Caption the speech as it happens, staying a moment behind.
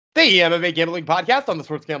The MMA Gambling Podcast on the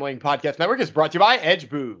Sports Gambling Podcast Network is brought to you by Edge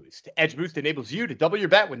Boost. Edge Boost enables you to double your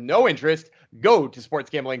bet with no interest. Go to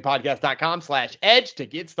sportsgamblingpodcast.com/edge to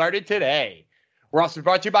get started today. We're also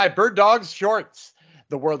brought to you by Bird Dogs Shorts.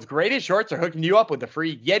 The world's greatest shorts are hooking you up with a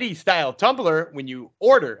free Yeti-style tumbler when you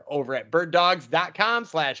order over at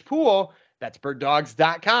birddogs.com/pool. That's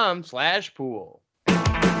birddogs.com/pool.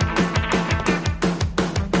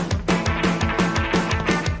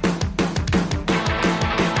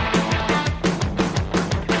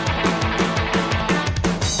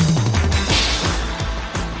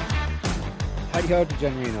 Howdy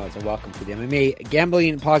degenerinos, and welcome to the MMA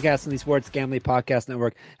Gambling Podcast on the Sports Gambling Podcast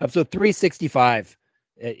Network, episode 365.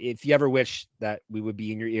 If you ever wish that we would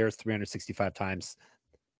be in your ears 365 times,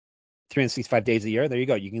 365 days a year, there you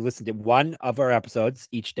go. You can listen to one of our episodes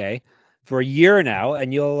each day for a year now,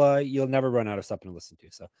 and you'll never run out of something to listen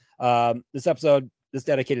to. So this episode is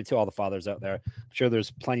dedicated to all the fathers out there. I'm sure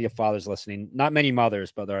there's plenty of fathers listening. Not many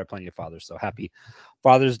mothers, but there are plenty of fathers. So happy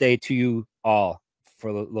Father's Day to you all,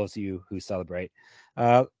 for those of you who celebrate.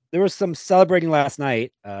 There was some celebrating last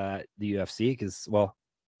night, the UFC, because, well,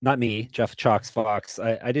 not me, Jeff Chalks Fox.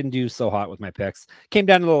 I didn't do so hot with my picks. Came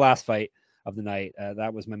down to the last fight of the night.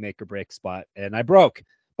 That was my make or break spot, and I broke.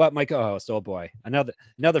 But my co-host, oh boy,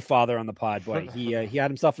 another father on the pod, boy, he had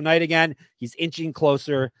himself a night again. He's inching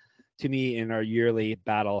closer to me in our yearly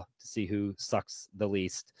battle to see who sucks the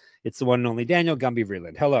least. It's the one and only Daniel Gumby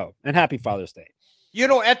Vreeland. Hello, and happy Father's Day. You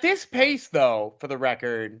know, at this pace, though, for the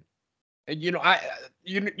record, you know my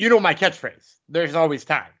catchphrase. There's always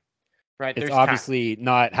time, right? It's There's obviously time.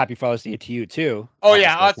 not Happy Father's Day to you too. Oh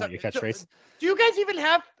yeah, awesome. Your catchphrase. Do you guys even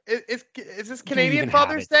have? Is this Canadian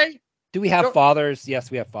Father's Day? Do we have fathers? Yes,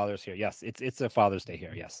 we have fathers here. Yes, it's a Father's Day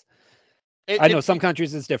here. Yes. I know some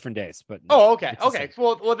countries it's different days, but no, okay.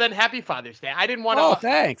 Well, then Happy Father's Day. I didn't want to. Oh,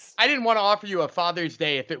 thanks. I didn't want to offer you a Father's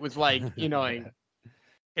Day if it was like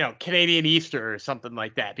Canadian Easter or something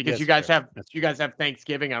like that, because you guys have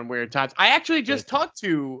Thanksgiving on weird times. I actually just talked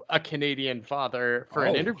to a Canadian father for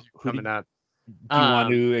an interview coming up. Do you want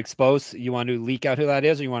to expose? You want to leak out who that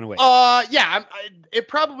is, or you want to wait? Yeah, it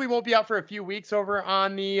probably won't be out for a few weeks over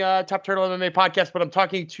on the Top Turtle MMA podcast, but I'm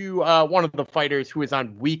talking to one of the fighters who is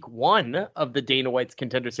on week 1 of the Dana White's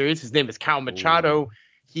Contender Series. His name is Cal Machado. Ooh.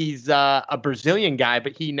 He's a Brazilian guy,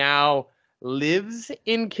 but he now lives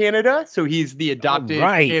in Canada, so he's the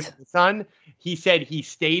adopted son. He said he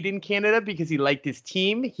stayed in Canada because he liked his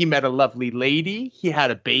team. He met a lovely lady. He had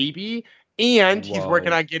a baby, and he's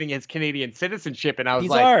working on getting his Canadian citizenship. And I was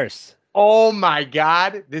ours. Oh my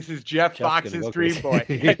God, this is Jeff Fox's dream boy.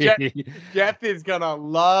 Jeff is gonna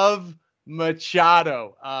love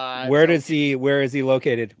Machado. Where is he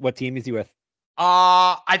located? What team is he with?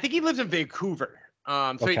 I think he lives in Vancouver.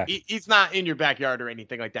 He's not in your backyard or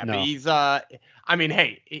anything like that. No. But he's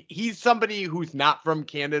he's somebody who's not from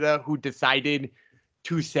Canada who decided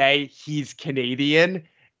to say he's Canadian,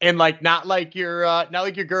 and not like your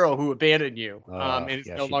girl who abandoned you.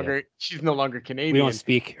 She's no longer Canadian. We don't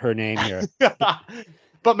speak her name here.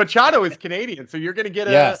 But Machado is Canadian, so you're gonna get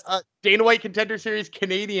a Dana White Contender Series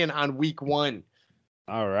Canadian on week 1.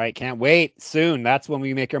 All right, can't wait. Soon. That's when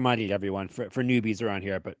we make our money, everyone, for newbies around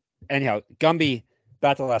here. But anyhow, Gumby.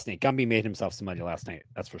 Back to last night. Gumby made himself some money last night.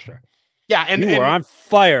 That's for sure. Yeah, and you were on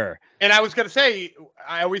fire. And I was gonna say,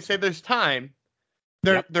 I always say there's time.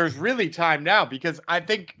 There's really time now, because I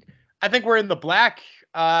think we're in the black.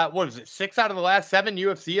 What is it? 6 out of the last 7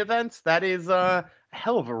 UFC events. That is a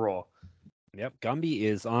hell of a roll. Yep, Gumby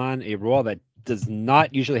is on a roll that does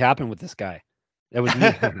not usually happen with this guy. That was me.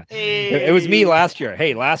 It was me last year.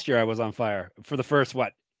 Hey, last year I was on fire for the first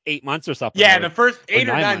 8 months or something. Yeah, the first 8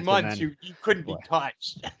 or 9 months, you couldn't be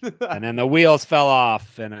touched. And then the wheels fell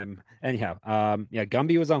off, and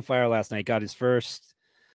Gumby was on fire last night. Got his first.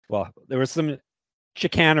 Well, there was some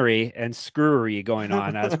chicanery and screwery going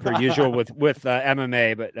on as per usual with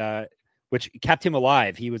MMA, but which kept him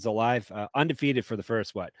alive. He was alive, undefeated for the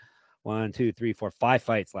first 1, 2, 3, 4, 5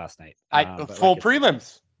 fights last night.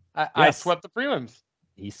 Prelims. I swept the prelims.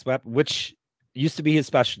 He swept, which used to be his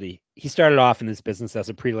specialty. He started off in this business as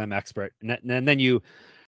a prelim expert, and then you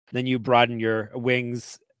broaden your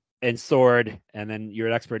wings and sword, and then you're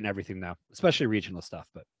an expert in everything now, especially regional stuff.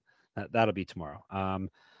 But that'll be tomorrow.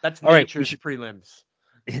 That's all nature's prelims.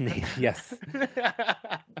 Yes.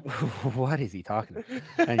 What is he talking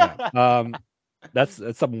about? Anyway, that's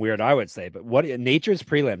something weird, I would say. But what nature's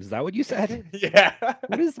prelims? Is that what you said? Yeah.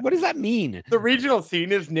 What does that mean? The regional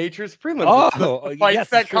scene is nature's prelims. Oh, the fights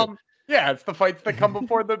that come. Yeah, it's the fights that come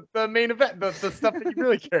before the main event, the stuff that you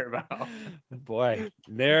really care about. Boy,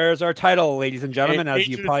 there's our title, ladies and gentlemen, as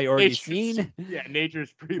you've probably already seen. Yeah,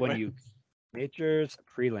 nature's prelims. Nature's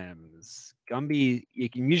prelims. Gumby, you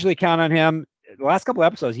can usually count on him. The last couple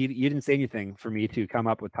episodes, you didn't say anything for me to come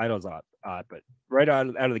up with titles on. But right out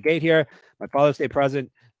of the gate here, my Father's Day present,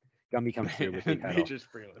 Gumby comes through with a title. Nature's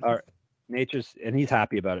prelims. All right, Nature's, and he's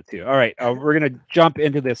happy about it too. All right, we're gonna jump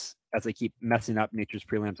into this as I keep messing up Nature's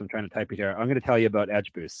prelims. I'm trying to type it here. I'm gonna tell you about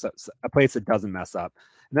Edge Boost, so a place that doesn't mess up,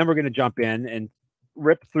 and then we're gonna jump in and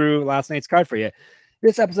rip through last night's card for you.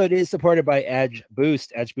 This episode is supported by Edge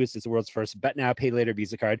Boost. Edge Boost is the world's first bet now, pay later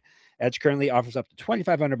Visa card. Edge currently offers up to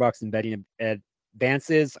 $2,500 in betting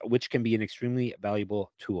advances, which can be an extremely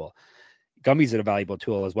valuable tool. Gumby's a valuable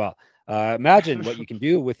tool as well. Imagine what you can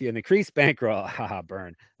do with an increased bankroll. Haha,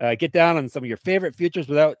 burn. Get down on some of your favorite futures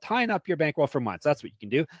without tying up your bankroll for months. That's what you can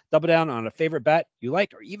do. Double down on a favorite bet you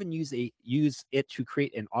like, or even use it to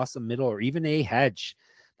create an awesome middle or even a hedge.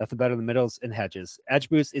 Nothing better than middles and hedges. Edge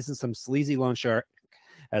Boost isn't some sleazy loan shark,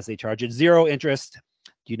 as they charge it 0 interest.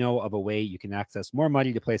 Do you know of a way you can access more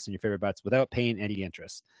money to place in your favorite bets without paying any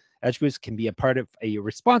interest? Edge Boost can be a part of a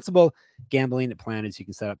responsible gambling plan, as you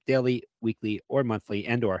can set up daily, weekly, or monthly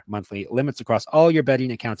limits across all your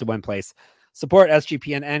betting accounts in one place. Support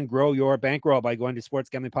SGPN and grow your bankroll by going to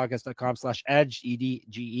sportsgamblingpodcast.com/edge,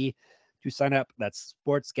 EDGE, to sign up. That's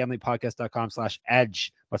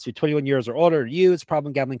sportsgamblingpodcast.com/edge. Must be 21 years or older. Use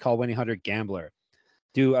problem gambling, call 1-800-GAMBLER.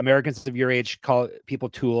 Do Americans of your age call people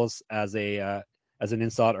tools as an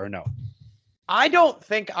insult, or no? I don't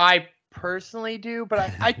think I personally do,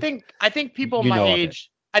 but I think people my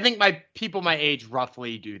age, people my age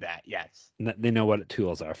roughly do that. Yes. They know what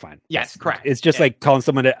tools are. Fine. Yes, correct. It's just like calling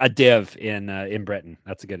someone a div in Britain.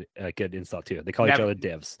 That's a good insult too. They call each other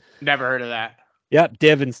divs. Never heard of that. Yep,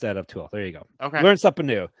 div instead of tool. There you go. Okay. Learn something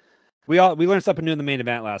new. We learned something new in the main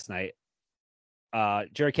event last night.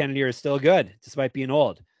 Jared Cannonier is still good despite being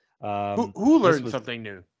old. Who learned something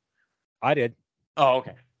new? I did. Oh,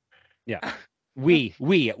 okay. Yeah. We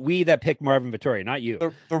that picked Marvin Vettori, not you.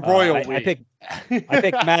 The royal I picked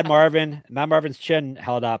Mad Marvin. Mad Marvin's chin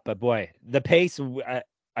held up, but boy, the pace.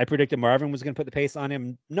 I predicted Marvin was going to put the pace on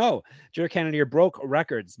him. No, Jared Cannonier broke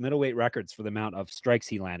middleweight records for the amount of strikes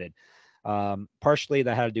he landed. Partially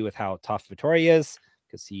that had to do with how tough Vettori is,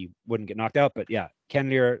 because he wouldn't get knocked out. But yeah,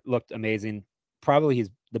 Cannonier looked amazing. Probably he's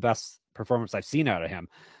the best performance I've seen out of him.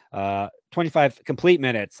 25 complete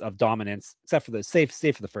minutes of dominance, except for the safe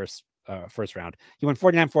for the first round. He won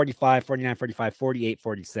 49-45, 49-45,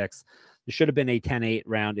 48-46. There should have been a 10-8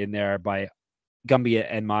 round in there by Gumby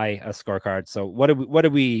and my scorecard. So what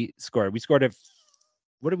did we score? We scored it.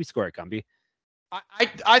 What did we score at Gumby?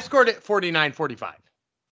 I scored it 49-45.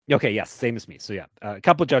 Okay, yes, same as me. So yeah, a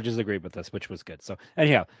couple judges agreed with us, which was good. So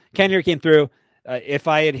anyhow, Cannonier came through. If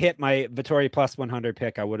I had hit my Vettori plus 100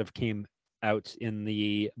 pick, I would have came out in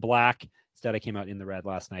the black. Instead, I came out in the red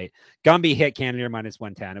last night. Gumby hit Cannonier minus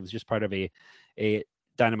 110. It was just part of a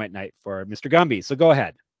dynamite night for Mr. Gumby. So go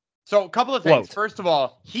ahead. So a couple of things. First of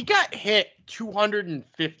all, he got hit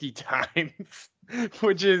 250 times,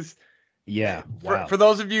 which is wow. For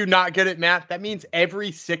those of you not good at math, that means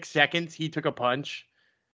every 6 seconds he took a punch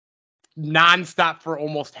nonstop for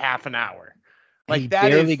almost half an hour. Like, he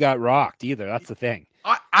barely got rocked either. That's the thing.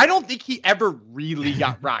 I don't think he ever really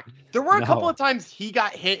got rocked. There were a couple of times he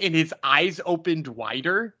got hit and his eyes opened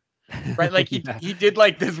wider, right? Like he did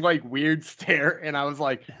like this like weird stare, and I was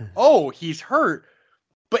like, oh, he's hurt.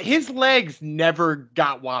 But his legs never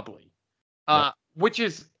got wobbly, which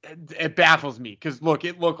is, it baffles me, because look,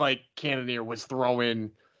 it looked like Cannonier was throwing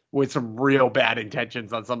with some real bad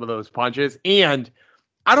intentions on some of those punches. And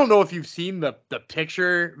I don't know if you've seen the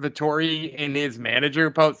picture Vettori and his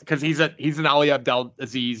manager post, because he's an Ali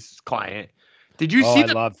Abdelaziz client. Did you see?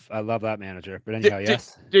 I love that manager. But anyhow,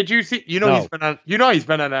 yes. Did you see? No. He's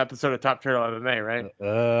been on an episode of Top Turtle MMA, right?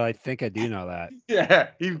 I think I do know that. Yeah,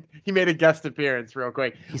 he made a guest appearance real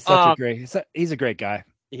quick. He's such he's a great guy.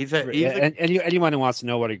 Anyone who wants to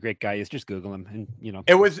know what a great guy is, just Google him, and do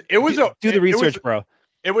the research, bro.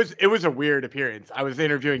 It was a weird appearance. I was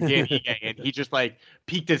interviewing Dan Ige, and he just like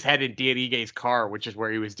peeked his head in Dan Ige's car, which is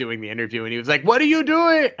where he was doing the interview, and he was like, "What are you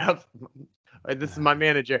doing?" This is my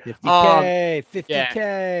manager.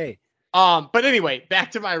 50K. But anyway,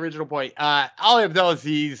 back to my original point. Ali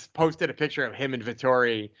Abdelaziz posted a picture of him and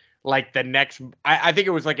Vettori like the next. I think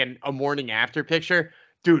it was like a morning after picture.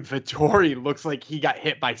 Dude, Vettori looks like he got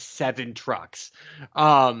hit by 7 trucks.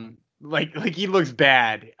 Like he looks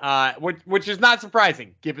bad, which is not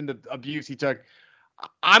surprising given the abuse he took.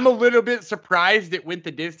 I'm a little bit surprised it went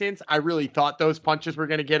the distance. I really thought those punches were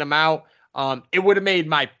going to get him out. It would have made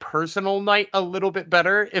my personal night a little bit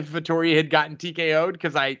better if Vettori had gotten TKO'd,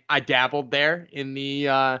 because I dabbled there in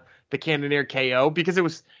the Cannonier KO, because it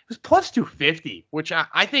was plus 250, which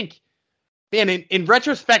I think Man, in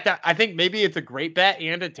retrospect, I think maybe it's a great bet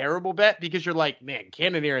and a terrible bet because you're like, man,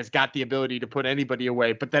 Cannonier has got the ability to put anybody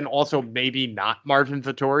away, but then also maybe not Marvin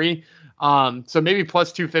Vettori. So maybe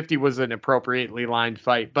plus 250 was an appropriately lined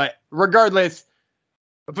fight. But regardless,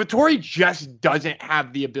 Vettori just doesn't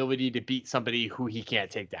have the ability to beat somebody who he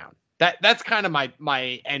can't take down. That's kind of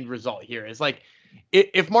my end result here is like,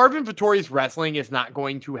 if Marvin Vettori's wrestling is not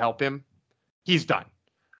going to help him, he's done.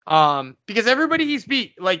 Because everybody he's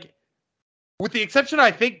beat, like, with the exception,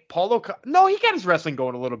 I think, no, he got his wrestling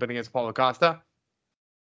going a little bit against Paulo Costa.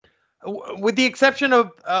 With the exception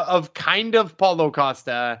of kind of Paulo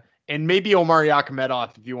Costa and maybe Omar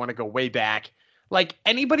Yakhmedov, if you want to go way back, like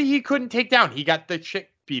anybody he couldn't take down, he got the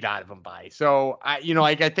shit beat out of him by. So, I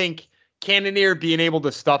think Cannonier being able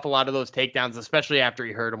to stuff a lot of those takedowns, especially after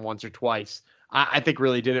he hurt him once or twice, I think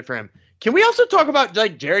really did it for him. Can we also talk about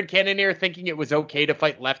like Jared Cannonier thinking it was okay to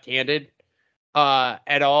fight left-handed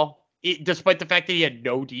at all? Despite the fact that he had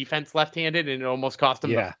no defense left-handed and it almost cost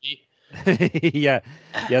him the fight. yeah.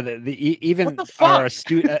 Even our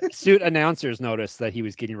astute announcers noticed that he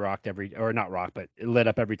was getting rocked but it lit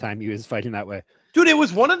up every time he was fighting that way. Dude, it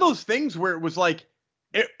was one of those things where it was like,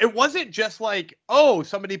 it wasn't just like, oh,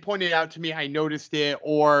 somebody pointed out to me, I noticed it,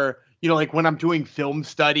 or, like when I'm doing film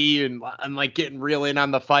study and I'm like getting real in on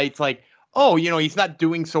the fights, like, oh, he's not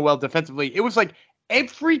doing so well defensively. It was like,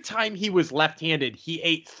 every time he was left-handed, he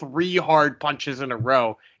ate 3 hard punches in a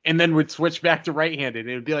row and then would switch back to right-handed.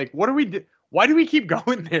 It would be like, what do we do? Why do we keep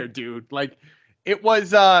going there, dude? Like, it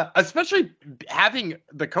was, especially having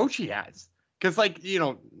the coach he has. Because, like,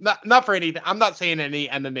 not for anything. I'm not saying any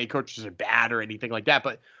MMA coaches are bad or anything like that.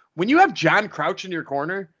 But when you have John Crouch in your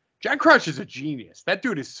corner, John Crouch is a genius. That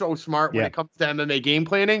dude is so smart when it comes to MMA game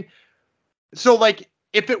planning. So, like,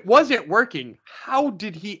 if it wasn't working, how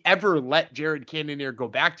did he ever let Jared Cannonier go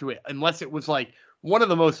back to it unless it was like one of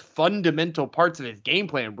the most fundamental parts of his game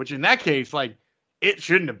plan, which in that case, like, it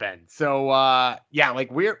shouldn't have been. So,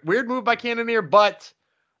 like weird move by Cannonier, but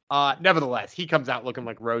nevertheless, he comes out looking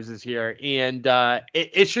like roses here, and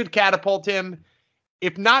it should catapult him,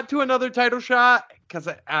 if not to another title shot, because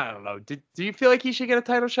I don't know. Do you feel like he should get a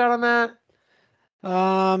title shot on that?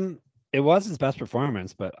 It was his best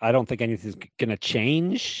performance, but I don't think anything's going to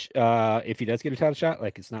change if he does get a title shot.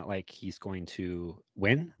 Like, it's not like he's going to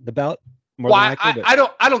win the belt. I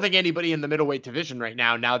don't think anybody in the middleweight division right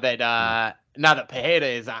now that Pereira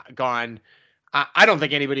is gone, I don't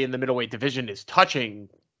think anybody in the middleweight division is touching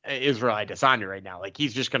Israel Adesanya right now. Like,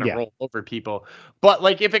 he's just going to roll over people. But,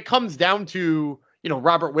 like, if it comes down to,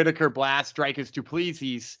 Robert Whittaker, Blast, Dricus Du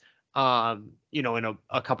Plessis, in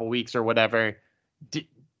a couple weeks or whatever,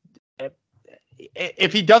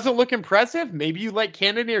 if he doesn't look impressive, maybe you let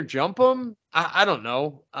Cannonier jump him. I don't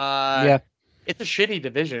know. It's a shitty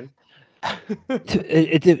division.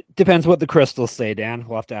 It depends what the crystals say, Dan.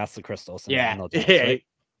 We'll have to ask the crystals. Right?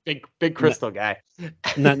 Big crystal guy.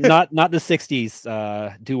 not the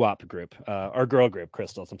 60s doo-wop group or girl group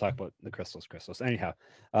crystals. I'm talking about the crystals. Anyhow,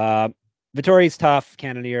 Vittori's tough.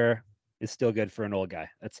 Cannonier is still good for an old guy.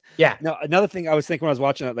 No, another thing I was thinking when I was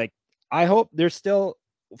watching it, like, I hope there's still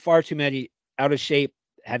far too many out of shape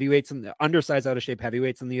heavyweights and undersized out of shape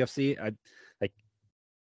heavyweights in the UFC.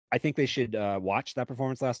 I think they should watch that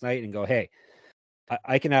performance last night and go, hey,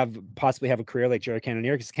 I can possibly have a career like Jared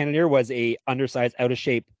Cannonier, because Cannonier was a undersized out of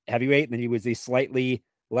shape heavyweight, and then he was a slightly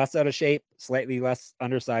less out of shape, slightly less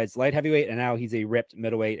undersized light heavyweight, and now he's a ripped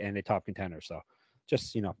middleweight and a top contender. So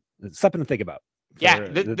just, something to think about.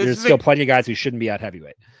 There's still plenty of guys who shouldn't be at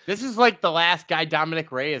heavyweight. This is like the last guy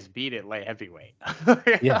Dominic Reyes beat at light heavyweight.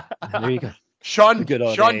 Yeah, there you go. Sean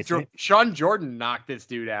Jordan knocked this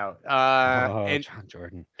dude out. Sean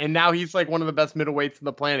Jordan. And now he's like one of the best middleweights on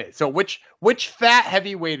the planet. So which fat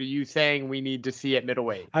heavyweight are you saying we need to see at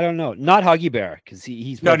middleweight? I don't know. Not Huggy Bear, because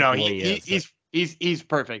he's he's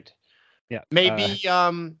perfect. Yeah. Maybe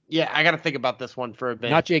I got to think about this one for a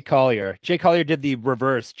bit. Not Jake Collier. Jake Collier did the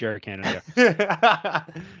reverse Jared Cannonier.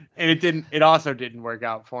 And it also didn't work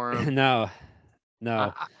out for him. No.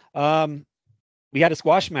 We had a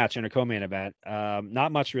squash match in a co-main event.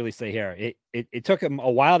 Not much really say here. It took him a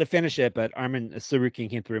while to finish it, but Armin Sarukian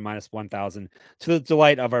came through -1,000 to the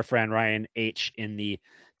delight of our friend Ryan H in the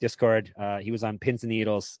Discord. He was on pins and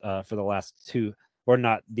needles for the last two, or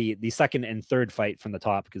not the second and third fight from the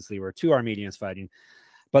top, because there were two Armenians fighting,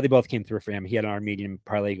 but they both came through for him. He had an Armenian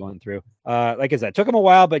parlay going through. Like I said, it took him a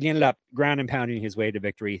while, but he ended up ground and pounding his way to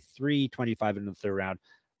victory. 3:25 in the third round.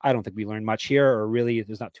 I don't think we learned much here, or really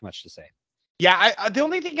there's not too much to say. Yeah, the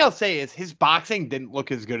only thing I'll say is his boxing didn't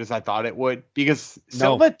look as good as I thought it would, because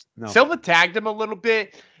No. Silva tagged him a little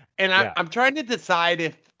bit, and I'm trying to decide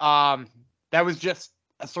if that was just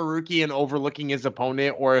Sarukian overlooking his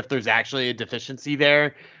opponent or if there's actually a deficiency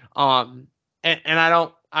there. And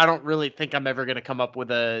I don't really think I'm ever going to come up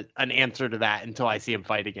with an answer to that until I see him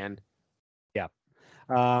fight again. Yeah.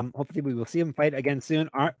 Hopefully we will see him fight again soon.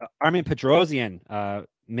 Armin Petrosian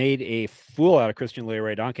made a fool out of Christian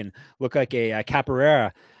Leroy Duncan. Looked like a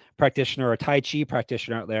capoeira practitioner or Tai Chi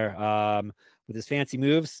practitioner out there with his fancy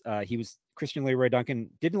moves. Christian Leroy Duncan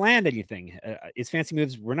didn't land anything. His fancy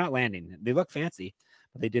moves were not landing. They look fancy,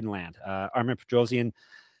 but they didn't land. Armin Petrosian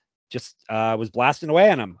just was blasting away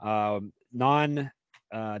on him.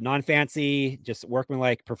 Non-fancy, just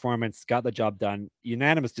workmanlike performance, got the job done.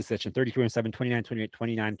 Unanimous decision, 33-7, 29-28,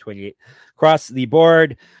 29-28. Across the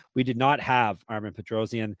board, we did not have Armin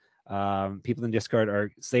Petrosian. People in Discord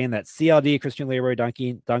are saying that CLD, Christian Leroy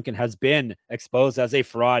Duncan, has been exposed as a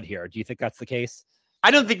fraud here. Do you think that's the case? I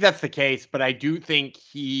don't think that's the case, but I do think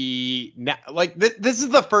this is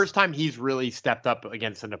the first time he's really stepped up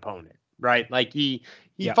against an opponent, right? Like he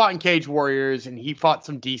fought in Cage Warriors and he fought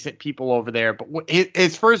some decent people over there, but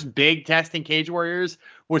his first big test in Cage Warriors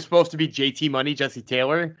was supposed to be JT Money, Jesse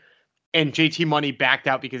Taylor, and JT Money backed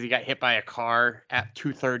out because he got hit by a car at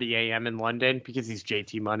 2:30 a.m. in London because he's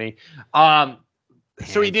JT Money.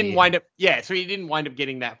 So he didn't wind up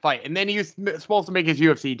getting that fight. And then he was supposed to make his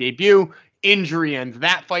UFC debut. Injury ends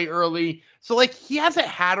that fight early. So like he hasn't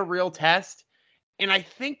had a real test. And I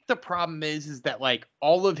think the problem is that like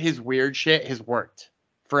all of his weird shit has worked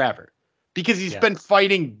forever because he's been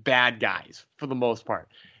fighting bad guys for the most part.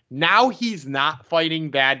 Now he's not fighting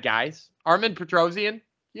bad guys. Armin Petrosian,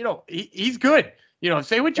 he's good.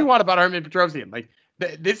 Say what you want about Armin Petrosian. Like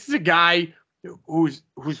this is a guy who's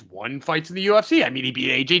won fights in the UFC. I mean, he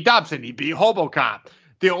beat AJ Dobson. He beat Hobocop.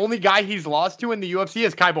 The only guy he's lost to in the UFC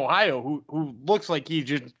is Kai Bohayo, who looks like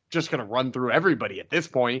he's just going to run through everybody at this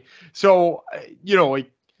point. So,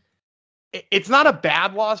 it's not a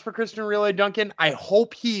bad loss for Christian Leroy Duncan. I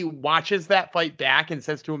hope he watches that fight back and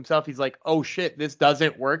says to himself, he's like, oh shit, this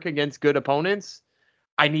doesn't work against good opponents.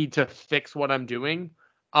 I need to fix what I'm doing.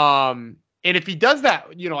 And if he does that,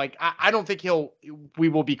 I don't think we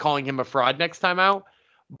will be calling him a fraud next time out.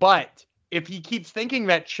 But if he keeps thinking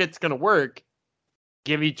that shit's going to work,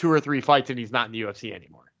 give me 2 or 3 fights and he's not in the UFC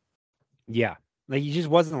anymore. Yeah. Like he just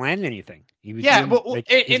wasn't landing anything. He was doing,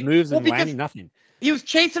 his moves and landing nothing. He was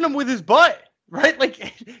chasing him with his butt, right? Like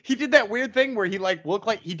he did that weird thing where he like looked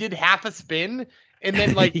like he did half a spin and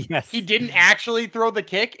then like he didn't actually throw the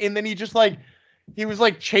kick. And then he was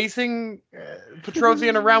like chasing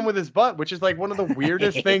Petrosian around with his butt, which is like one of the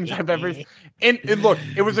weirdest things I've ever seen. And look,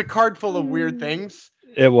 it was a card full of weird things.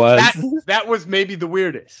 It was. That was maybe the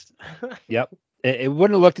weirdest. Yep. It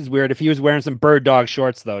wouldn't have looked as weird if he was wearing some bird dog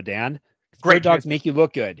shorts, though, Dan. Bird dogs make you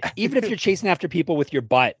look good, even if you're chasing after people with your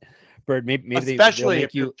butt. Maybe especially they'll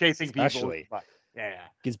if you're chasing people with butt. Yeah.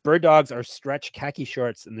 Because bird dogs are stretch khaki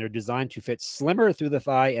shorts, and they're designed to fit slimmer through the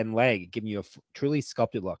thigh and leg, giving you a truly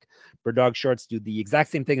sculpted look. Bird dog shorts do the exact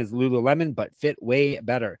same thing as Lululemon, but fit way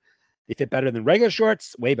better. They fit better than regular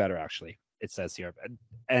shorts, way better actually. It says here,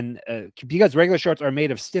 and because regular shorts are made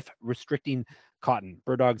of stiff, restricting cotton.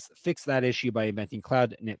 Bird dogs fix that issue by inventing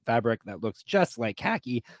cloud knit fabric that looks just like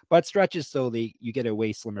khaki, but stretches so you get a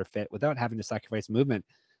way slimmer fit without having to sacrifice movement.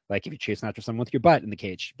 Like if you're chasing after someone with your butt in the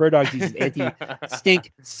cage. Bird dogs uses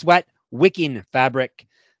anti-stink, sweat, wicking fabric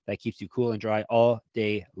that keeps you cool and dry all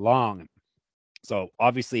day long. So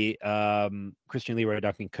obviously, Christian Leroy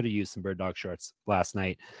Duncan could have used some bird dog shorts last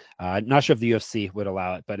night. Not sure if the UFC would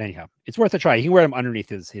allow it, but anyhow, it's worth a try. He can wear them underneath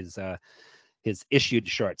his issued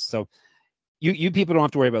shorts. So you people don't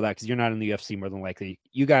have to worry about that because you're not in the UFC more than likely.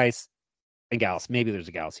 You guys and gals, maybe there's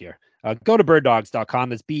a gals here. Go to birddogs.com.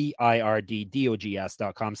 That's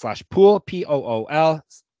birddogs.com/pool, POOL.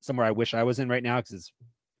 Somewhere I wish I was in right now because it's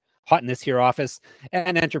hot in this here office.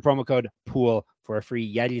 And enter promo code POOL for a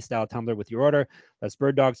free Yeti style tumbler with your order. That's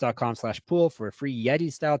birddogs.com/pool for a free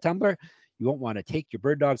Yeti style tumbler. You won't want to take your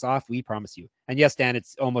bird dogs off. We promise you. And yes, Dan,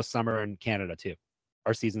 it's almost summer in Canada too.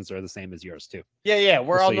 Our seasons are the same as yours too. Yeah.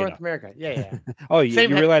 We're all North America. Yeah. Oh, you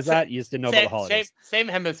realize that? You just didn't know about the holidays. Same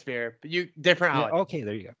hemisphere, but different holidays. Okay,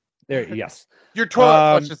 there you go. There, yes. Your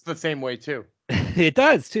toilet flushes the same way too. It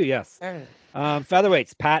does too, yes.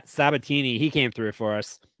 Featherweights, Pat Sabatini, he came through for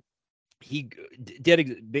us. He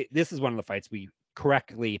did. This is one of the fights we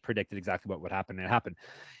correctly predicted exactly what would happen. It happened.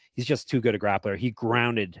 He's just too good a grappler. He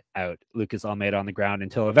grounded out Lucas Almeida on the ground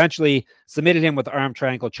until eventually submitted him with the arm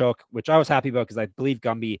triangle choke, which I was happy about because I believe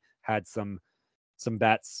Gumby had some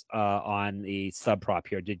bets on the sub prop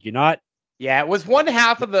here. Did you not? Yeah, it was one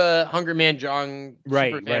half of the Hungry Man Jong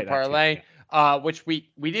Superfan parlay. which we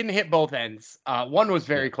didn't hit both ends. One was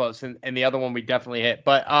very close, and the other one we definitely hit.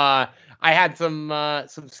 But I had some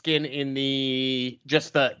skin in the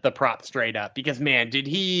prop straight up because, man, did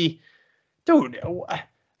he, dude?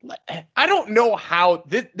 I don't know how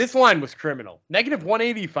this line was criminal. Negative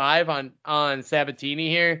 185 on Sabatini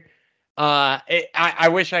here. I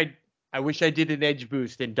wish I did an edge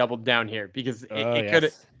boost and doubled down here because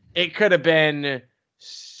it could have been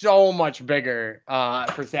so much bigger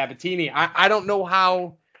for Sabatini. I don't know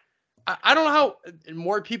how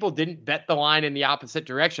more people didn't bet the line in the opposite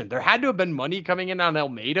direction. There had to have been money coming in on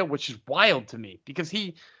Almeida, which is wild to me because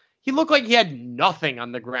he looked like he had nothing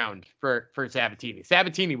on the ground for Sabatini.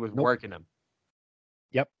 Sabatini was working him.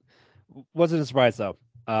 Yep. Wasn't a surprise though.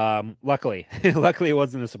 Luckily it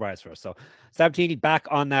wasn't a surprise for us. So Sabatini back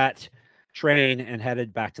on that train and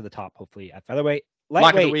headed back to the top, hopefully at featherweight.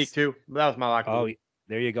 Lock of the week too. That was my lock of the week.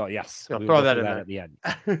 There you go. Yes. I'll throw that in there at the end.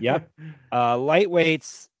 Yep.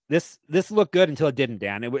 Lightweights. This looked good until it didn't,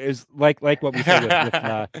 Dan. It was like what we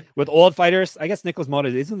said with old fighters. I guess Nicholas Mota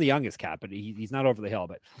isn't the youngest cat, but he's not over the hill.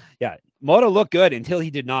 But yeah, Mota looked good until he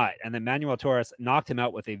did not. And then Manuel Torres knocked him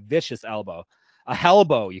out with a vicious elbow. A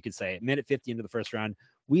hellbow, you could say. Minute 50 into the first round.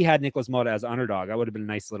 We had Nicholas Mota as underdog. That would have been a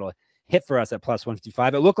nice little hit for us at plus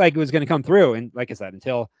 155. It looked like it was going to come through. And like I said,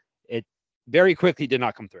 until it very quickly did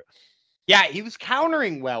not come through. Yeah, he was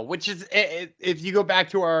countering well, which is, if you go back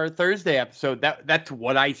to our Thursday episode, that's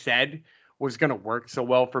what I said was going to work so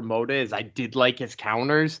well for Mota is I did like his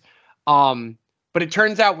counters. But it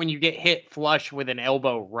turns out when you get hit flush with an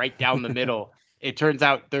elbow right down the middle, it turns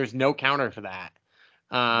out there's no counter for that.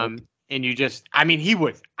 And you just, I mean, he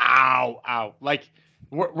was out. Like,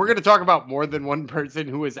 we're going to talk about more than one person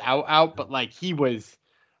who was out, but like he was,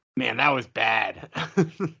 man, that was bad.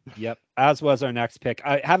 Yep. As was our next pick.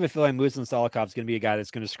 I have a feeling Muzan Solokov's going to be a guy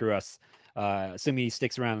that's going to screw us, assuming he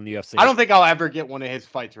sticks around in the UFC. I don't think I'll ever get one of his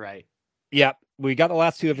fights right. Yep. We got the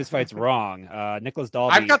last two of his fights wrong. Nicholas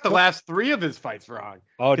Dalby. I've got the last three of his fights wrong.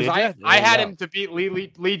 Oh, did you? I had him to beat Li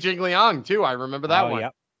Jingliang, too. I remember that one.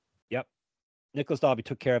 Yep. Nicholas Dalby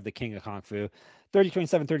took care of the king of Kung Fu.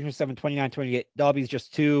 30-27, 30-27, 29-28. Dalby's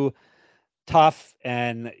just too tough,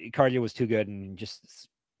 and cardio was too good, and just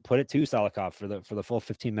put it to Salikov for the full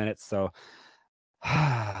 15 minutes. So,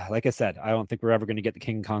 like I said, I don't think we're ever going to get the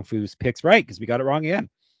King of Kung Fu's picks right because we got it wrong again.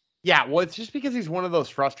 Yeah, well, it's just because he's one of those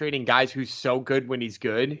frustrating guys who's so good when he's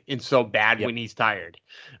good and so bad when he's tired.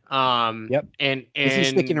 Yep. And is he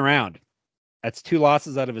sticking around? That's 2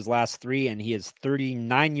 losses out of his last 3, and he is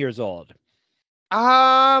 39 years old.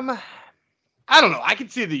 I don't know. I can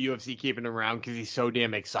see the UFC keeping him around because he's so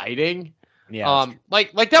damn exciting. Yeah.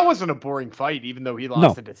 Like that wasn't a boring fight, even though he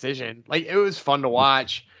lost the decision. Like, it was fun to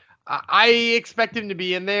watch. I expect him to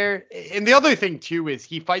be in there. And the other thing too is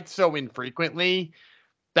he fights so infrequently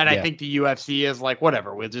that I think the UFC is like,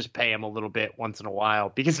 whatever, we'll just pay him a little bit once in a while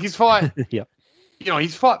because he's fought.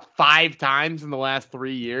 He's fought 5 times in the last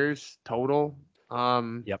 3 years total.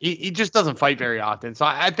 He just doesn't fight very often. So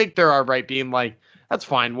I think they're all right being like, that's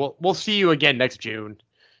fine. We'll see you again next June.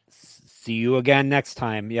 See you again next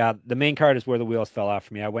time. Yeah, the main card is where the wheels fell off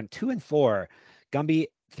for me. I went 2-4, Gumby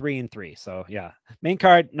 3-3. So yeah, main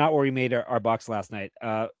card not where we made our bucks last night.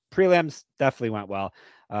 Prelims definitely went well.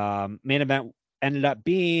 Main event ended up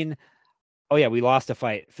being, we lost a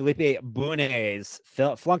fight. Felipe Bunes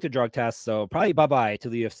flunked a drug test, so probably bye to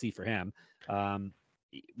the UFC for him.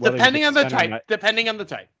 Depending on the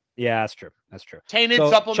type. Yeah, that's true. Tainted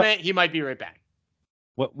supplement, he might be right back.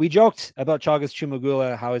 What we joked about Chagas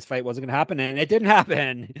Chumagula, how his fight wasn't going to happen, and it didn't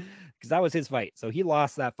happen because that was his fight. So he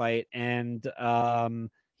lost that fight, and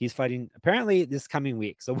he's fighting apparently this coming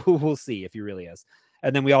week. So we'll see if he really is.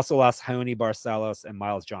 And then we also lost Raoni Barcelos and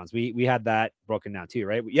Miles Johns. We had that broken down too,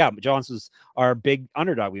 right? Yeah, Johns was our big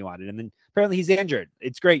underdog we wanted, and then apparently he's injured.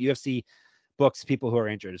 It's great. UFC books people who are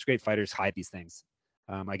injured. It's great. Fighters hide these things.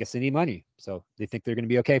 I guess they need money, so they think they're going to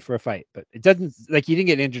be okay for a fight. But it doesn't, like, he didn't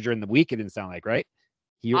get injured during the week. It didn't sound like, right?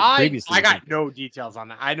 I got no details on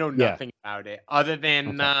that. I know nothing about it other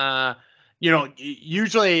than,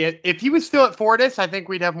 usually if he was still at Fortis, I think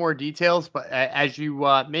we'd have more details. But as you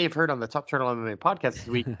may have heard on the Top Turtle MMA podcast this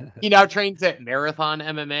week, he now trains at Marathon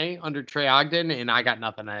MMA under Trey Ogden, and I got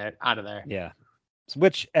nothing out of there. Yeah.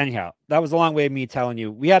 Which, anyhow, that was a long way of me telling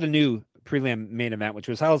you. We had a new prelim main event, which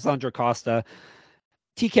was Alessandro Costa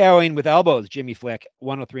TKOing with elbows Jimmy Flick,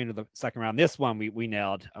 103 into the second round. This one we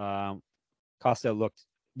nailed. Costa looked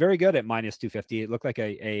very good at minus 250. It looked like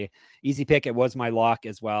a easy pick. It was my lock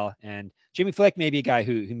as well. And Jimmy Flick may be a guy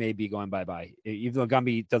who may be going bye-bye, even though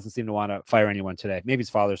Gumby doesn't seem to want to fire anyone today. Maybe it's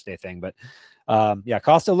Father's Day thing, but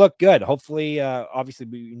Costa looked good. Hopefully, obviously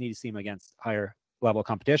we need to see him against higher level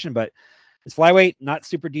competition, but It's flyweight, not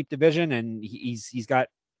super deep division, and he's got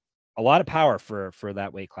a lot of power for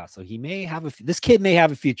that weight class. So he may have this kid may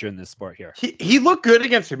have a future in this sport here. He looked good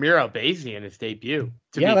against Amir Albazi in his debut.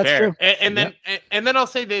 To be that's fair, true. And then I'll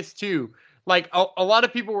say this too. Like a lot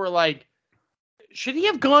of people were like, should he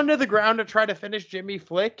have gone to the ground to try to finish Jimmy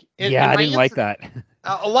Flick? And I didn't like that.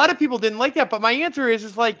 A lot of people didn't like that, but my answer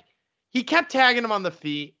is like he kept tagging him on the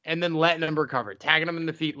feet and then letting him recover, tagging him in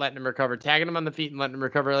the feet, letting him recover, tagging him on the feet and letting him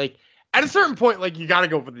recover. Like at a certain point, like you got to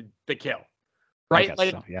go for the kill, right?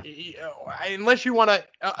 Like so, yeah. Unless you want to,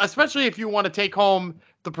 especially if you want to take home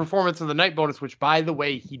the performance of the night bonus, which by the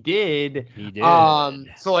way he did. He did.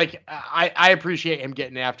 So like I appreciate him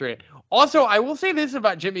getting after it. Also, I will say this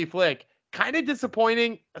about Jimmy Flick. Kind of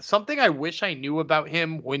disappointing. Something I wish I knew about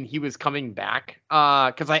him when he was coming back.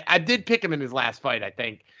 Because I did pick him in his last fight, I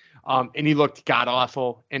think. And he looked god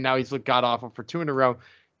awful. And now he's looked god awful for 2 in a row.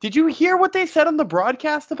 Did you hear what they said on the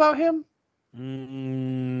broadcast about him?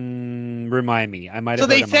 Remind me. I might have.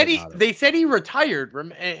 So they said he retired,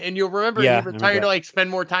 and you'll remember he retired to like spend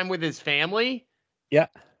more time with his family. Yeah.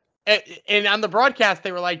 And on the broadcast,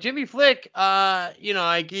 they were like, Jimmy Flick,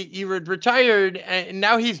 like he retired and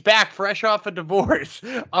now he's back fresh off a divorce.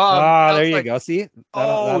 There you go. See?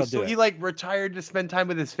 That'll so he like retired to spend time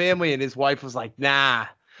with his family and his wife was like, nah.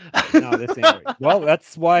 No, this ain't right. Well,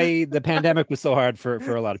 that's why the pandemic was so hard for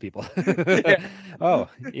a lot of people. Yeah. Oh,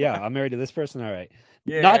 yeah, I'm married to this person. All right.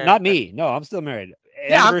 Yeah. Not me. No, I'm still married.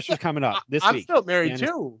 Anniversary's coming up this week. I'm still married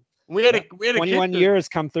too. We had a 21 years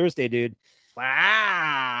come Thursday, dude.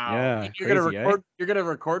 Wow. Yeah. You're gonna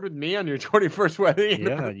record with me on your 21st wedding.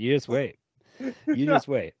 Yeah, you just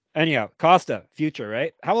wait. Anyhow, Costa, future,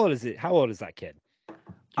 right? How old is that kid?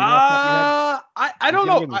 I don't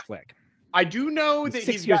know. Flick. I do know that he's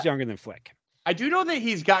 6 years younger than Flick. I do know that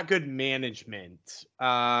he's got good management.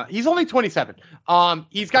 He's only 27.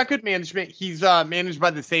 He's got good management. He's managed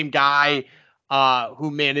by the same guy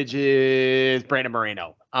who manages Brandon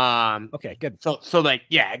Moreno. Okay, good. So like,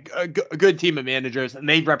 yeah, a good team of managers, and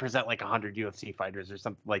they represent like 100 UFC fighters or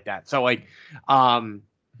something like that. So like,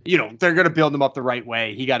 they're going to build him up the right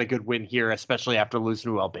way. He got a good win here, especially after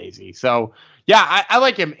losing to Albazi. So yeah, I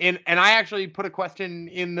like him. And I actually put a question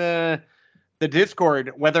in the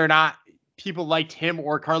Discord whether or not people liked him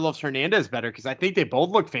or Carlos Hernandez better, because I think they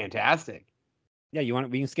both look fantastic. Yeah,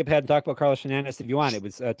 we can skip ahead and talk about Carlos Hernandez if you want. It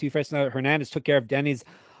was 2 fights. Hernandez took care of Denis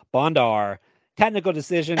Bondar. Technical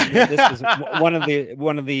decision. This was one of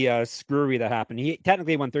the screwery that happened. He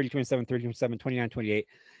technically won 30-27, 30-27, 29-28.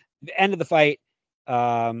 The end of the fight,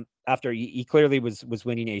 after he clearly was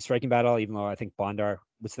winning a striking battle, even though I think Bondar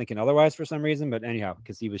was thinking otherwise for some reason. But anyhow,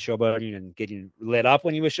 because he was showboating and getting lit up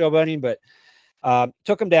when he was showboating, but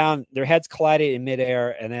took him down. Their heads collided in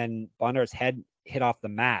midair, and then Bondar's head hit off the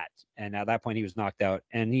mat. And at that point, he was knocked out.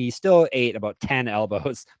 And he still ate about 10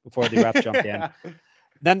 elbows before the ref jumped in.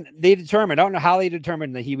 Then they determined, I don't know how they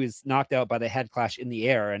determined that he was knocked out by the head clash in the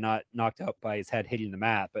air and not knocked out by his head hitting the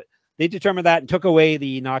mat. But they determined that and took away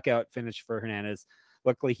the knockout finish for Hernandez.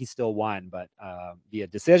 Luckily, he still won, but via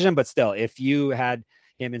decision. But still, if you had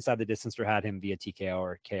him inside the distance or had him via TKO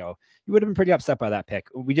or KO, you would have been pretty upset by that pick.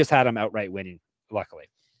 We just had him outright winning, luckily.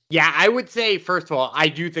 Yeah, I would say, first of all, I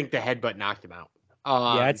do think the headbutt knocked him out.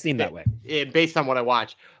 Yeah, it seemed that way. Based on what I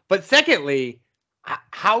watched. But secondly,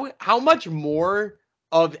 how much more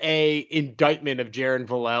of a indictment of Jaron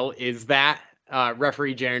Villel is that,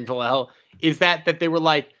 referee Jaron Villel, is that they were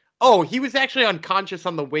like, oh, he was actually unconscious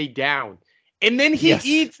on the way down. And then he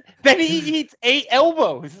eats 8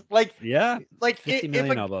 elbows. Like 50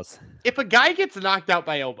 million elbows. If a guy gets knocked out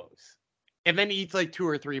by elbows and then eats like 2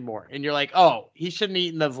 or 3 more, and you're like, oh, he shouldn't have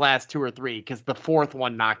eaten those last 2 or 3 because the 4th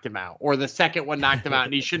one knocked him out, or the 2nd one knocked him out,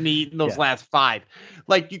 and he shouldn't have eaten those last 5.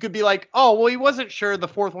 Like, you could be like, oh, well, he wasn't sure the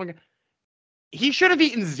 4th one. He should have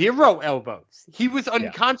eaten 0 elbows. He was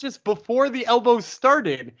unconscious before the elbows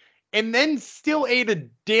started, and then still ate a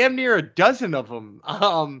damn near a dozen of them.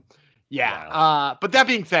 But that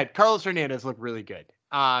being said, Carlos Hernandez looked really good.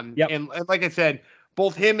 And like I said,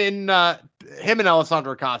 both him and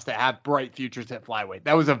Alessandro Costa have bright futures at flyweight.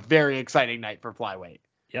 That was a very exciting night for flyweight.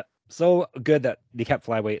 Yep. So good that they kept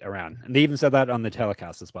flyweight around. And they even said that on the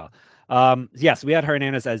telecast as well. Yes, we had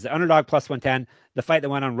Hernandez as the underdog plus 110. The fight that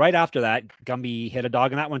went on right after that, Gumby hit a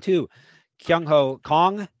dog in that one too. Kyung Ho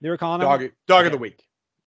Kong, they were calling him? Dog of the week.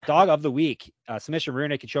 Dog of the week. Submission rear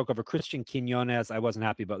naked choke over Christian Quinones. I wasn't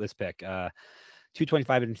happy about this pick.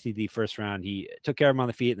 225 into the first round. He took care of him on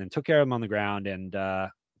the feet and then took care of him on the ground. And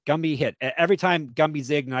Gumby hit. Every time Gumby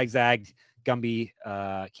zagged, Gumby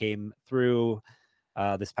came through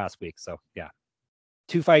this past week. So, yeah.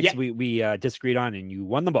 2 fights we disagreed on, and you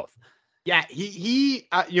won them both. Yeah, he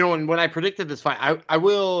and when I predicted this fight, I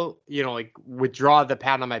will, like withdraw the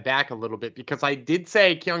pat on my back a little bit because I did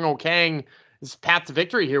say Kyung Ho Kang's path to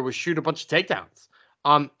victory here was shoot a bunch of takedowns.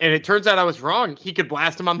 And it turns out I was wrong. He could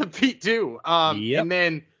blast him on the feet too.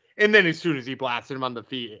 Yep. And then as soon as he blasted him on the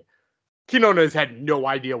feet, Quinones had no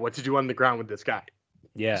idea what to do on the ground with this guy.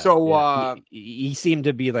 Yeah. So yeah. He seemed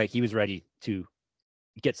to be like he was ready to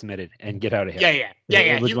get submitted and get out of here. Yeah.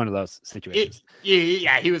 It was one of those situations.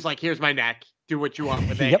 He was like, here's my neck. Do what you want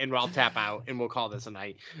with it, Yep. and I'll tap out, and we'll call this a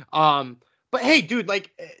night. But hey, dude,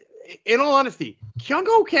 like, in all honesty, Kyung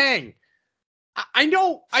Ho Kang, I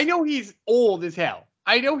know he's old as hell.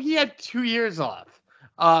 I know he had 2 years off,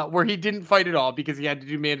 where he didn't fight at all because he had to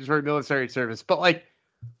do mandatory military service. But like,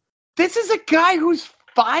 this is a guy who's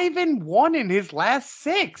 5-1 in his last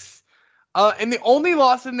 6. And the only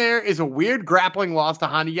loss in there is a weird grappling loss to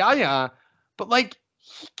Hani Yaya. But like,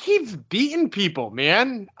 he keeps beating people,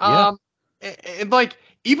 man. Yeah. And like,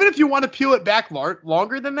 even if you want to peel it back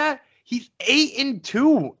longer than that, he's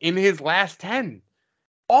 8-2 in his last 10.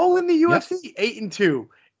 All in the UFC, 8-2.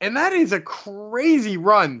 And that is a crazy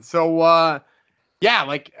run. So, yeah,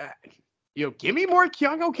 like, give me more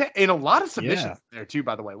Kyung Ho Kang. And a lot of submissions there, too,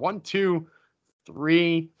 by the way. 1, 2,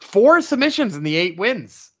 3, 4 submissions in the 8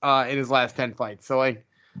 wins in his last 10 fights. So, like,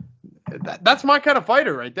 that's my kind of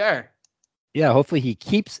fighter right there. Yeah, hopefully he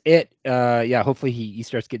keeps it. Hopefully he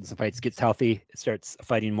starts getting some fights, gets healthy, starts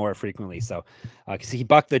fighting more frequently. So, because he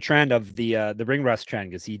bucked the trend of the ring rust trend,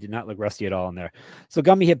 because he did not look rusty at all in there. So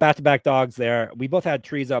Gummy hit back-to-back dogs there. We both had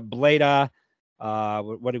Teresa Bleda.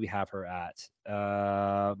 What did we have her at?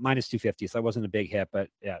 Minus 250. So that wasn't a big hit, but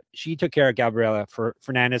yeah, she took care of Gabriela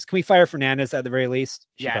Fernandez. Can we fire Fernandez at the very least?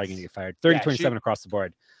 She's probably going to get fired. 30-27 across the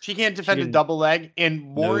board. She can't defend a double leg. And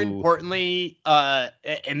more importantly,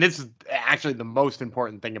 and this is actually the most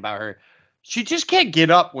important thing about her, she just can't get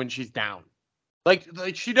up when she's down. Like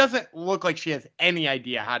she doesn't look like she has any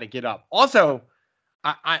idea how to get up. Also,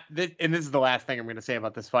 and this is the last thing I'm going to say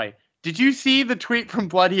about this fight. Did you see the tweet from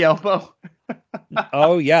Bloody Elbow?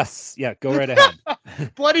 Oh, yes. Yeah, go right ahead.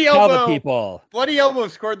 Bloody Elbow. Tell the people. Bloody Elbow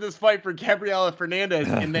scored this fight for Gabriela Fernandez,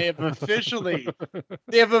 and they have officially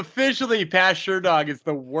passed Sherdog as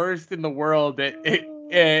the worst in the world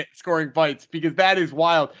at scoring fights, because that is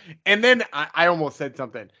wild. And then I almost said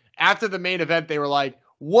something. After the main event, they were like,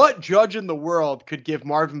 what judge in the world could give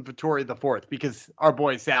Marvin Vettori the 4th? Because our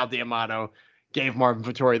boy Sal D'Amato gave Marvin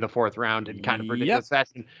Vettori the 4th round in kind of ridiculous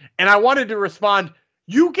fashion. And I wanted to respond,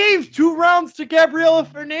 you gave 2 rounds to Gabriela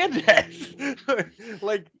Fernandez.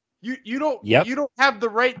 Like you don't have the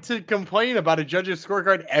right to complain about a judge's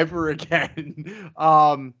scorecard ever again.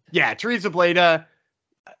 Teresa Bleda.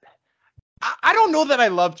 I don't know that I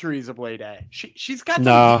love Teresa Bleda. She's got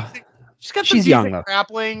she's young though.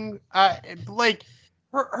 Grappling. Like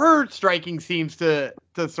her striking seems to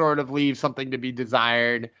sort of leave something to be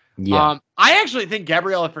desired. Yeah. I actually think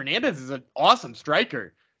Gabriela Fernandez is an awesome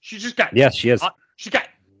striker. She's just got she is. She's got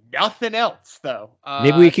nothing else though.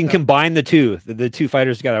 Maybe we can combine the two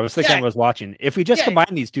fighters together. I was thinking I was watching. If we just combine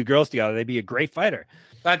these 2 girls together, they'd be a great fighter.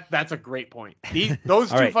 That's a great point.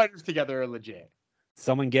 Those 2 fighters together are legit.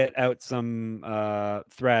 Someone get out some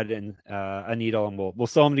thread and a needle, and we'll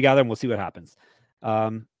sew them together, and we'll see what happens.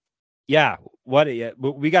 We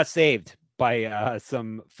got saved by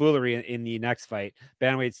some foolery in the next fight.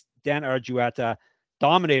 Bantamweight's Dan Argueta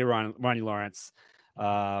dominated Ronnie Lawrence,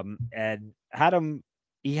 and had him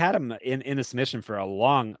in a submission for a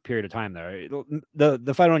long period of time there.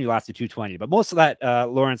 The fight only lasted 220, but most of that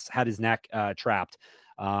Lawrence had his neck trapped.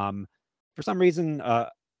 For some reason,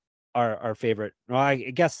 our favorite, well, I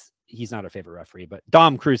guess he's not our favorite referee, but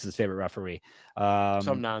Dom Cruz's favorite referee.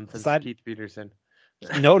 Some nonsense, Keith Peterson.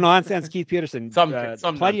 No nonsense, Keith Peterson. Some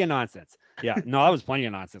plenty of nonsense. Yeah, no, that was plenty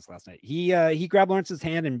of nonsense last night. He grabbed Lawrence's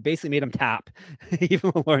hand and basically made him tap,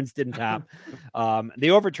 even though Lawrence didn't tap. They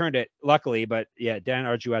overturned it, luckily, but yeah, Dan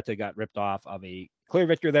Argueta got ripped off of a clear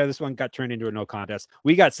victory there. This one got turned into a no contest.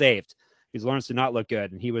 We got saved because Lawrence did not look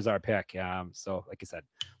good, and he was our pick. So, like I said,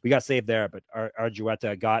 we got saved there, but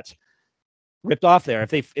Argueta got ripped off there.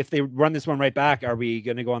 If they run this one right back, are we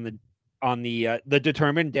going to go on the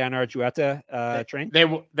determined Dan Argueta train? They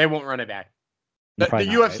won't run it back. The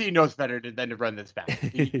UFC knows better than to run this back.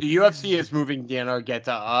 The UFC is moving Dan Argueta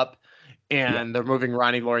up, and they're moving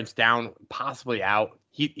Ronnie Lawrence down, possibly out.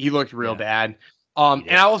 He looked real bad.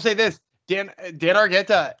 And I will say this: Dan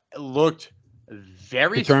Argueta looked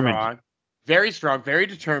very strong, very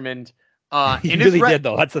determined. He really did,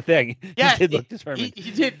 though. That's the thing. Yeah, he did look determined.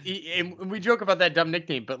 He did. And we joke about that dumb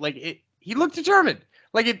nickname, but like he looked determined.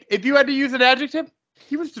 Like if you had to use an adjective,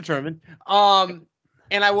 he was determined.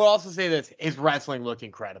 And I will also say this: his wrestling looked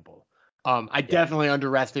incredible. I definitely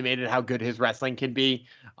underestimated how good his wrestling can be.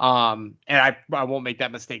 And I won't make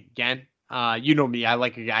that mistake again. You know me, I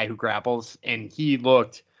like a guy who grapples, and he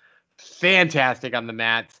looked fantastic on the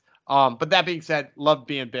mats. But that being said, loved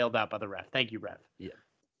being bailed out by the ref. Thank you, ref. Yeah.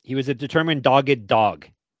 He was a determined dogged dog.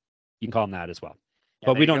 You can call him that as well. Yeah,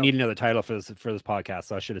 but we don't need another title for this podcast,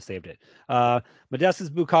 so I should have saved it. Modestas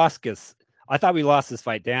Bukauskas. I thought we lost this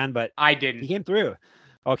fight, Dan, but I didn't. He came through.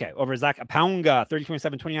 Okay, over Zach Paunga,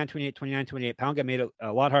 30-27, 29-28, 29-28. Paunga made it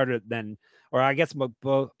a lot harder than, or I guess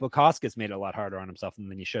Bukauskas made it a lot harder on himself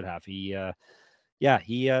than he should have. He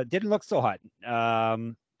didn't look so hot,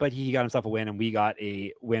 but he got himself a win, and we got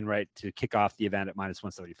a win right to kick off the event at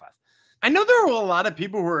 -175. I know there were a lot of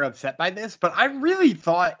people who were upset by this, but I really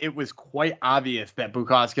thought it was quite obvious that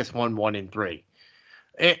Bukauskas won 1 in 3.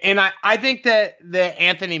 And I think that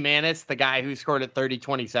Anthony Manis, the guy who scored at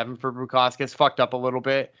 30-27 for Bukauskas, fucked up a little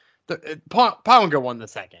bit. Ponga won the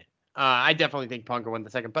second. I definitely think Ponga won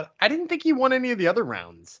the second, but I didn't think he won any of the other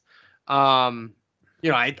rounds. I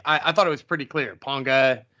thought it was pretty clear.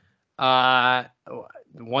 Ponga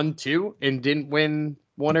won 2 and didn't win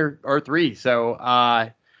 1 or 3.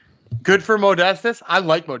 So good for Modestas. I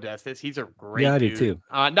like Modestas. He's a great dude. I do too.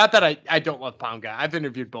 Not that I don't love Ponga. I've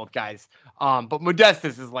interviewed both guys. But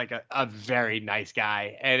Modestas is like a very nice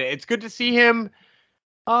guy. And it's good to see him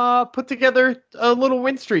put together a little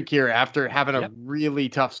win streak here after having a really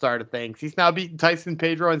tough start of things. He's now beaten Tyson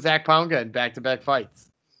Pedro and Zach Ponga in back-to-back fights.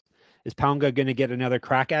 Is Ponga going to get another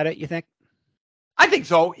crack at it, you think? I think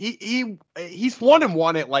so. He's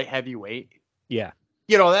 1-1 at light heavyweight. Yeah.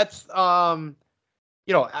 That's and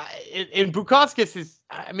Bukauskas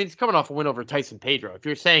he's coming off a win over Tyson Pedro. If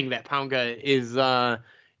you're saying that Ponga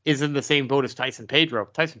is in the same boat as Tyson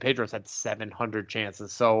Pedro's had 700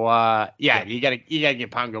 chances. So you gotta give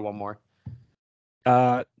Ponga one more.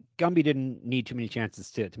 Gumby didn't need too many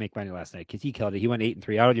chances to make money last night because he killed it. He went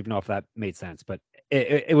 8-3. I don't even know if that made sense, but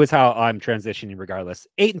it was how I'm transitioning regardless.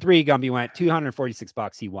 8-3, Gumby went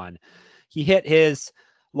 $246. He won. He hit his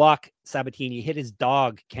lock Sabatini, hit his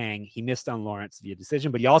dog Kang. He missed on Lawrence via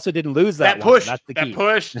decision, but he also didn't lose that push. That's the key. That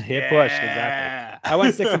push. Hit push, exactly. I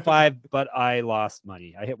went 6-5, but I lost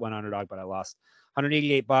money. I hit one underdog, but I lost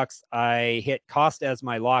 $188. I hit Costa as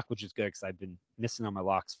my lock, which is good because I've been missing on my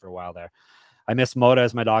locks for a while there. I missed Moda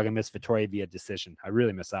as my dog. I missed Vittoria via decision. I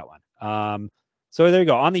really missed that one. So there you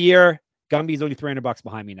go. On the year, Gumby's only $300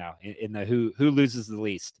 behind me now in the who loses the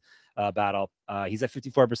least battle. He's at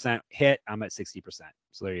 54% hit. I'm at 60%.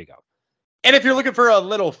 So there you go. And if you're looking for a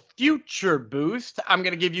little future boost, I'm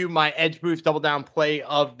going to give you my Edge Boost Double Down play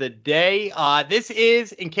of the day. This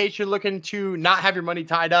is in case you're looking to not have your money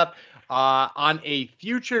tied up on a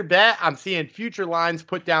future bet. I'm seeing future lines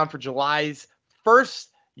put down for July's first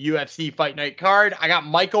UFC Fight Night card. I got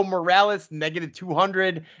Michael Morales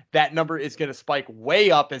 -200. That number is going to spike way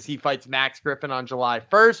up as he fights Max Griffin on July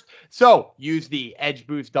 1st. So use the Edge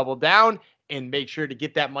Boost Double Down and make sure to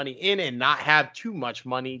get that money in and not have too much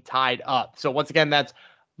money tied up. So once again, that's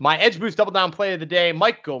my Edge Boost Double Down play of the day.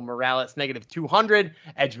 Michael Morales -200.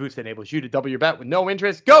 Edge Boost enables you to double your bet with no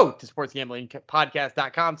interest. Go to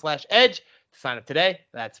sportsgamblingpodcast.com/edge to sign up today.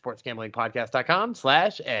 That's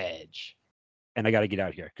sportsgamblingpodcast.com/edge. And I got to get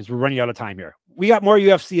out here because we're running out of time here. We got more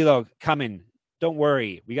UFC though coming. Don't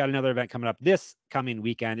worry. We got another event coming up this coming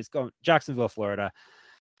weekend. It's going Jacksonville, Florida.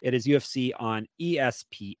 It is UFC on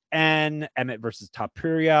ESPN. Emmett versus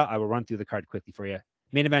Topuria. I will run through the card quickly for you.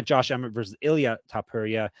 Main event, Josh Emmett versus Ilya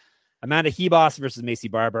Topuria. Amanda Hebos versus Macy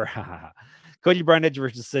Barber. Cody Brundage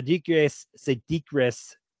versus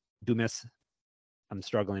Sadikris Dumas. I'm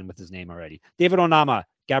struggling with his name already. David Onama,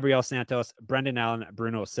 Gabriel Santos, Brendan Allen,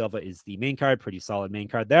 Bruno Silva is the main card. Pretty solid main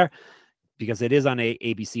card there because it is on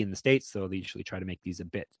ABC in the States, so they usually try to make these a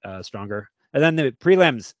bit stronger. And then the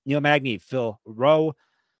prelims, Neil Magny, Phil Rowe,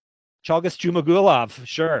 Chalgas Chumagulov,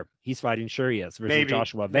 sure, he's fighting, sure he is, versus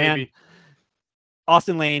Joshua Van.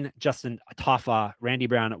 Austin Lane, Justin Taffa, Randy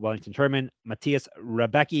Brown, Wellington Turman, Matthias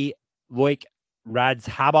Rebecki, Loic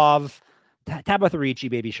Radzhabov, Tabitha Ricci,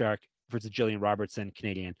 Baby Shark, versus Jillian Robertson,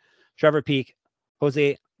 Canadian. Trevor Peake,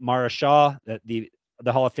 Jose Marashall, the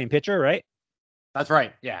Hall of Fame pitcher, right? That's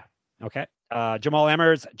right. Yeah. Okay. Jamal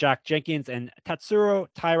Emmers, Jack Jenkins, and Tatsuro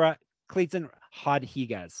Taira Clayton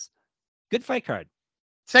Hodhigas. Good fight card.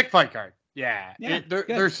 Sick fight card. Yeah.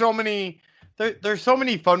 There's so many. There's so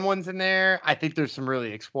many fun ones in there. I think there's some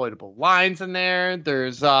really exploitable lines in there.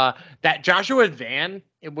 There's that Joshua Van.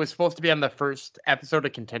 It was supposed to be on the first episode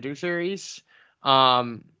of Contender Series.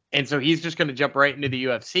 And so he's just going to jump right into the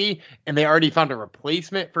UFC. And they already found a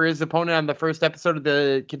replacement for his opponent on the first episode of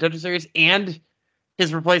the Contender Series. And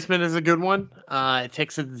His replacement is a good one.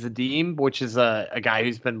 Tixon Zadim, which is a guy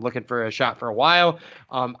who's been looking for a shot for a while.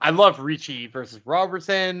 I love Ricci versus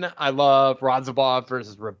Robertson. I love Rozabov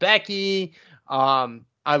versus Rebecki.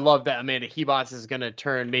 I love that Amanda Hebos is going to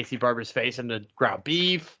turn Macy Barber's face into ground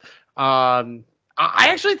beef. I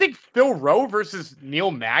actually think Phil Rowe versus Neil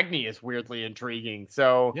Magny is weirdly intriguing.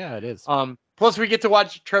 So yeah, it is. Plus we get to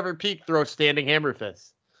watch Trevor Peake throw standing hammer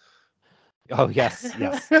fists. Oh yes,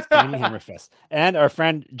 standing hammer fist. And our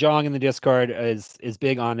friend Jong in the Discord is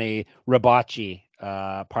big on a Ribachi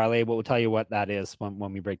parlay. But we'll tell you what that is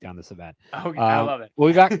when we break down this event. Okay, I love it. We'll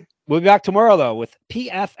be back tomorrow though with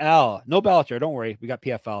PFL. No Bellator, don't worry. We got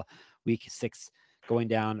PFL week 6 going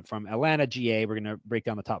down from Atlanta, GA. We're gonna break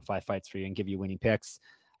down the top 5 fights for you and give you winning picks.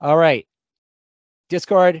 All right.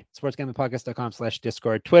 Discord,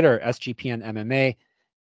 sportsgamblingpodcast.com/Discord, Twitter, SGPN MMA,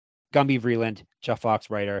 Gumby Vreeland, Jeff Fox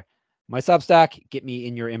writer. My Substack, get me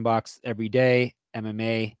in your inbox every day.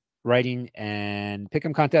 MMA writing and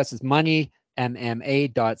pick'em contest is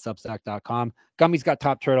moneymma.substack.com. Gummy's got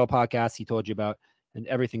Top Turtle podcast he told you about, and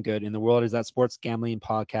everything good in the world is at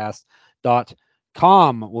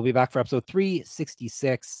sportsgamblingpodcast.com. We'll be back for episode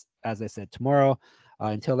 366, as I said, tomorrow.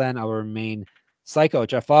 Until then, I will remain Psycho.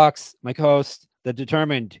 Jeff Fox, my co-host, the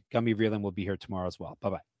determined Gumby Vreeland will be here tomorrow as well.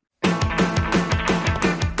 Bye-bye.